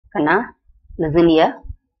Kanna, listen here.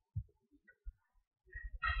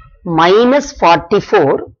 Minus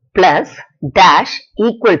 44 plus dash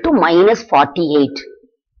equal to minus 48.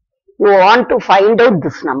 You want to find out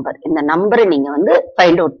this number. In the number நீங்க வந்து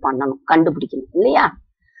find out பண்ணணும், கண்டுபிடிக்கணும் இல்லையா?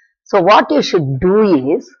 So what you should do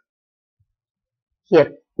is, here,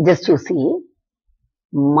 just you see,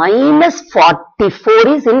 minus 44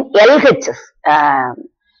 is in LHS.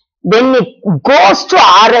 When it goes to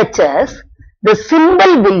RHS, the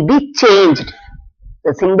symbol will be changed.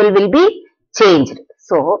 The symbol will be changed.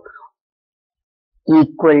 So,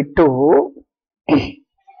 equal to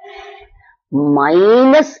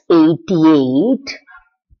minus 88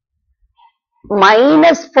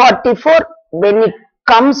 minus 44 when it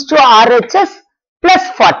comes to RHS plus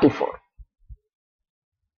 44.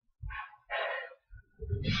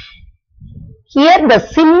 Here the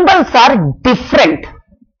symbols are different.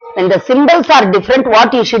 When the symbols are different,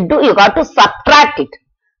 what you should do? You got to subtract it.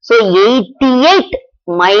 So 88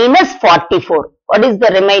 minus 44. What is the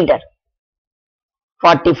remainder?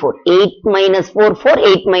 44. 8 minus 4, 4.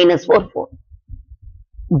 8 minus 4, 4.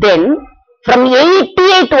 Then from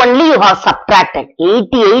 88 only you have subtracted.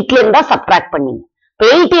 88 lenda subtract panning.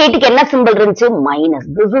 88 ku enna symbol irundhuchu? Minus.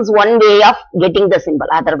 This is one way of getting the symbol.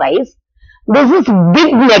 Otherwise, this is big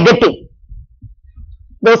negative.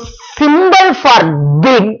 The symbol for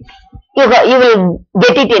big, you will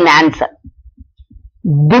get it in answer.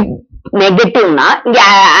 Big negative na,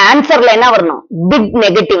 answer la enna varanum? Big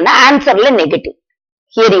negative na, answer la negative.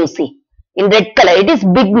 Here you see, in red color, it is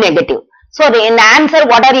big negative. So, in answer,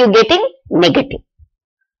 what are you getting? Negative.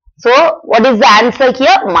 So, what is the answer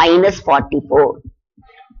here? Minus 44.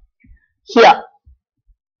 Here,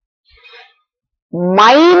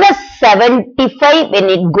 minus 75 when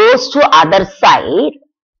it goes to other side.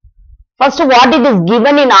 First, what it is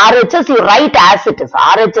given in RHS, you write as it is.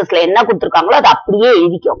 RHS la enna kuduthirukangalo adu appadiye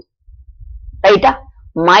ezhudikkom. Right?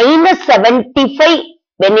 Minus 75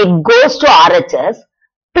 when it goes to RHS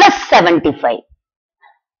plus 75.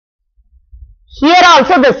 Here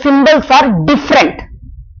also the symbols are different.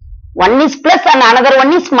 One is plus and another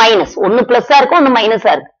one is minus. One plus irukku, one minus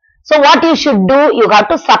irukku. So what you should do? You got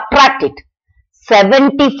to subtract it.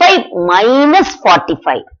 75 minus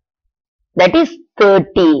 45. That is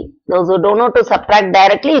 30. Those who don't know to subtract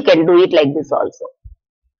directly, you can do it like this also.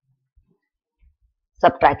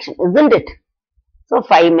 Subtraction, isn't it? So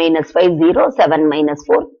 5 minus 5, 0. 7 minus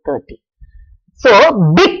 4, 30.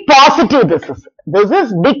 So big positive this is. This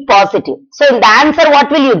is big positive. So in the answer,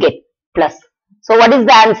 what will you get? Plus. So what is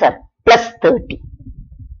the answer? Plus 30.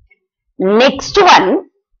 Next one.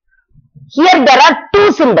 Here there are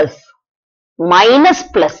two symbols. Minus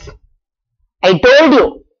plus. I told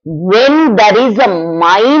you, when there is a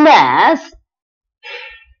minus,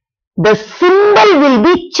 the symbol will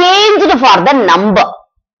be changed for the number.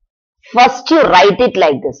 First you write it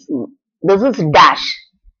like this. This is dash.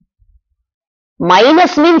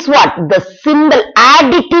 Minus means what? The symbol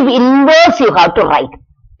additive inverse you have to write.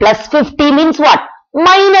 Plus 50 means what?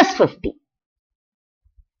 Minus 50.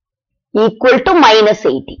 Equal to minus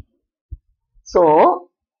 80. So,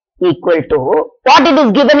 equal to, what it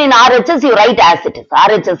is given in RHS, you write as it is.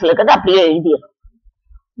 RHS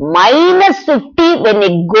minus 50 when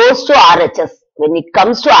it goes to RHS, when it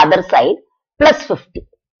comes to other side, plus 50.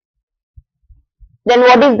 Then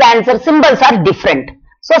what is the answer? Symbols are different.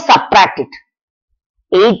 So, subtract it.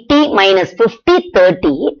 80 minus 50,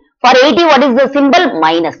 30. For 80, what is the symbol?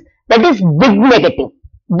 Minus. That is big negative.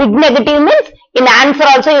 Big negative means in answer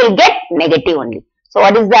also you will get negative only. So,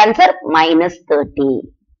 what is the answer? Minus 30.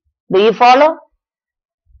 Do you follow?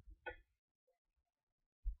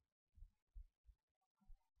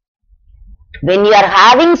 When you are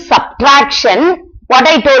having subtraction, what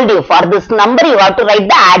I told you, for this number you have to write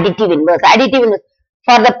the additive inverse. Additive inverse.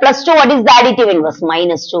 For the plus 2, what is the additive inverse?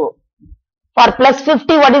 Minus 2. For plus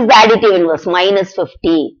 50, what is the additive inverse? Minus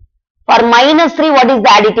 50. For minus 3, what is the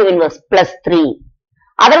additive inverse? Plus 3.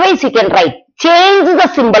 Otherwise, you can write, change the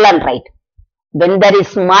symbol and write. When there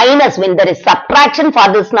is minus, when there is subtraction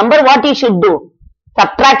for this number, what you should do?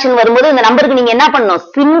 Subtraction varumbodhu indha number ku neenga enna pannom?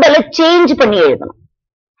 Symbol change panni ezhudanum.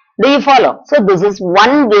 Do you follow? So this is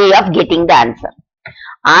one way of getting the answer.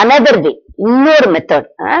 Another way, innor method,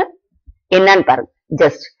 enna parunga.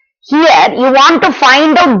 Just here you want to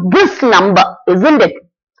find out this number, isn't it?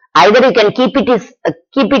 Either you can keep it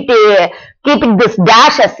this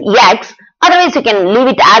dash as x, otherwise you can leave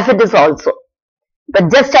it as it is also. But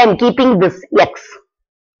just I am keeping this x.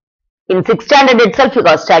 In 6th standard itself you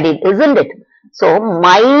have studied, isn't it? So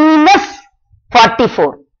minus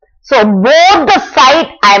 44. So both the side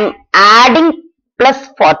I am adding plus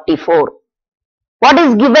 44. What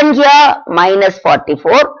is given here? Minus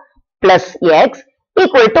 44 plus x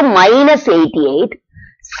equal to minus 88.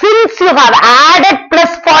 Since you have added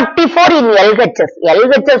plus 44 in LHS,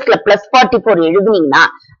 LHS la plus 44 எழுதுனீங்கன்னா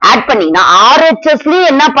add பண்ணீங்கன்னா RHS லயே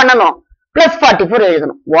என்ன பண்ணணும் plus 44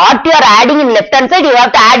 எழுதணும். What you are adding in left hand side, you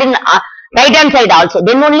have to add in right hand side also.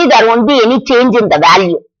 Then only there won't be any change in the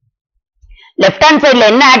value. Left hand side la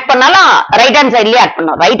enna add பண்ணாலும் right hand side லயே add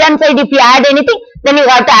பண்ணணும். Right hand side if you add anything, then you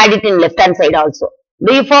have to add it in left hand side also.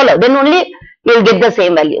 Do you follow? Then only you will get the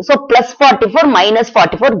same value. So plus 44 minus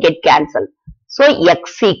 44 get cancelled. So x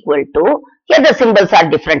equal to, here the symbols are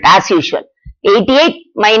different as usual. 88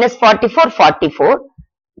 minus 44, 44,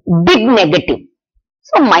 big negative.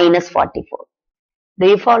 So minus 44. Do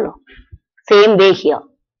you follow? Same way here.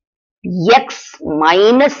 X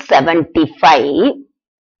minus 75.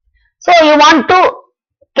 So you want to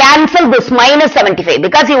cancel this minus 75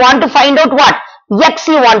 because you want to find out what? X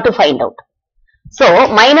you want to find out. So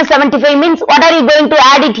minus 75 means what are you going to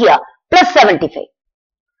add it here? Plus 75.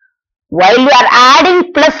 While you are adding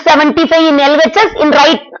plus 75 in LHS, in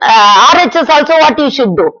right RHS also what you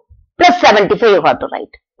should do? Plus 75 you have to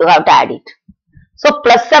write. You have to add it. So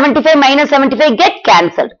plus 75 minus 75 get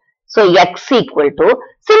cancelled. So x equal to,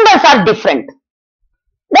 symbols are different.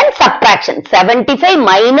 Then subtraction, 75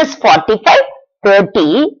 minus 45,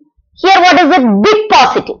 30. Here what is it? Big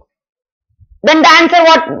positive. Then the answer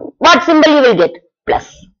what symbol you will get? Plus.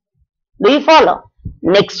 Do you follow?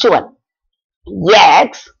 Next one.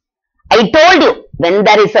 X. I told you, when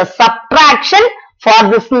there is a subtraction, for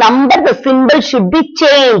this number, the symbol should be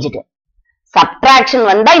changed. Subtraction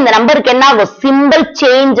வந்தா இந்த நம்பருக்கு என்ன ஆகும்? Symbol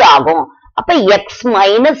change ஆகும். அப்ப x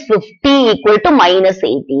minus 50 equal to minus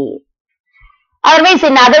 80. Otherwise,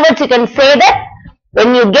 in other words, you can say that when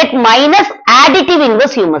you get minus, additive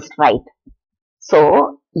inverse you must write. So,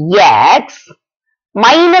 x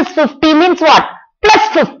minus 50 means what? Plus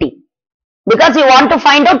 50. Because you want to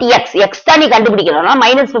find out x. X தான் நீ கண்டுபிடிக்கணும்.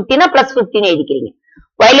 minus 50 na plus 50 னு எழுதிக்கிறீங்க.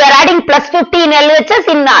 While you are adding plus 50 in LHS,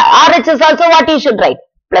 in RHS also what you should write?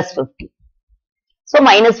 Plus 50. So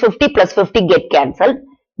minus 50 plus 50 get cancelled.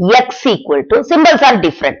 X equal to, symbols are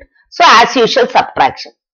different. So as usual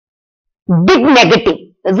subtraction. Big negative,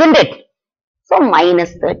 isn't it? So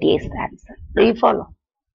minus 30 is the answer. Do you follow?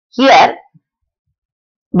 Here,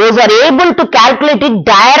 those are able to calculate it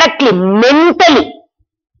directly, mentally.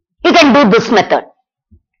 You can do this method.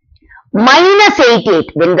 Minus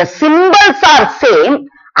 88, when the symbols are same,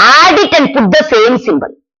 add it and put the same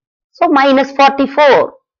symbol. So minus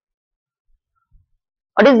 44.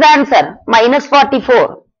 What is the answer? Minus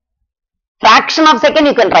 44. Fraction of second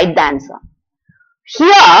you can write the answer.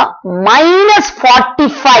 Here minus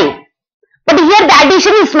 45. But here the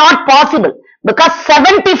addition is not possible because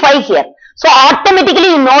 75 here. So automatically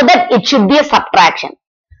you know that it should be a subtraction.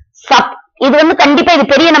 இது வந்து கண்டிப்பா இது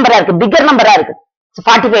பெரிய நம்பரா இருக்கு, bigger நம்பரா இருக்கு.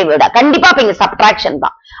 45 விட கண்டிப்பா அப்ப இங்க subtraction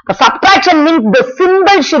தான். Subtraction means the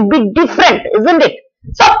symbol should be different, isn't it?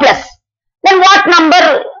 So plus. Then what number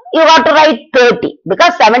you have to write? 30.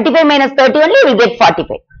 Because 75 minus 30 only you will get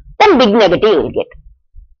 45. Then big negative you will get.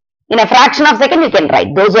 In a fraction of second you can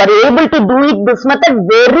write. Those who are able to do it this method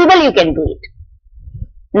very well, you can do it.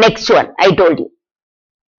 Next one, I told you.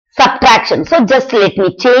 Subtraction. So just let me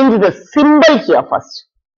change the symbol here first.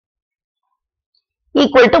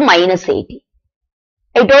 Equal to minus 80.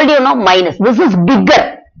 I told you no, minus. This is bigger.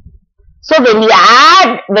 So when you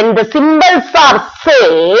add, when the symbols are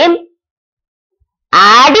same,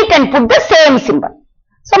 add it and put the same symbol.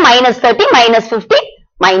 So minus 30, minus 50,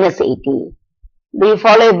 minus 80. Do you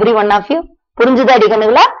follow every one of you? புரிஞ்சுதா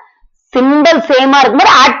அடிக்கணுங்களா? Symbol same ஆ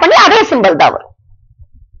இருக்கும்போது add பண்ணி அதே symbol தான் வரும்.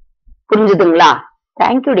 புரிஞ்சுதுங்களா?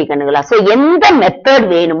 Thank you கண்ணுங்களா. So எந்த method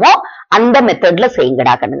வேணுமோ அந்த மெத்தட்ல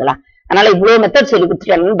செய்யுங்கடா கண்ணுங்களா. அதனால இவ்வளவு மெத்தட் சொல்லி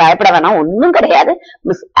கொடுத்துட்டாங்க, பயப்பட வேணாம், ஒன்னும் கிடையாது.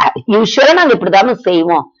 யூசுவலா நாங்க இப்படிதான்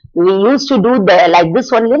செய்வோம். We used to do like this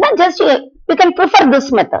only. Just you can prefer this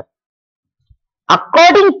method.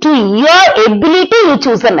 According to your ability, you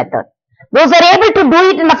choose a method. Those are able to do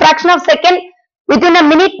it in a fraction of second, within a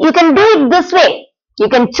minute, you can do it this way. You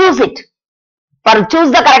can choose it. For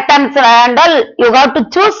choose the correct answer and all, you have to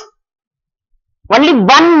choose only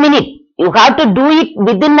 1 minute. You have to do it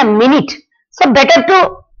within a minute. So better to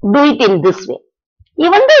do it in this way.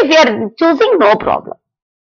 Even though if you are choosing, no problem.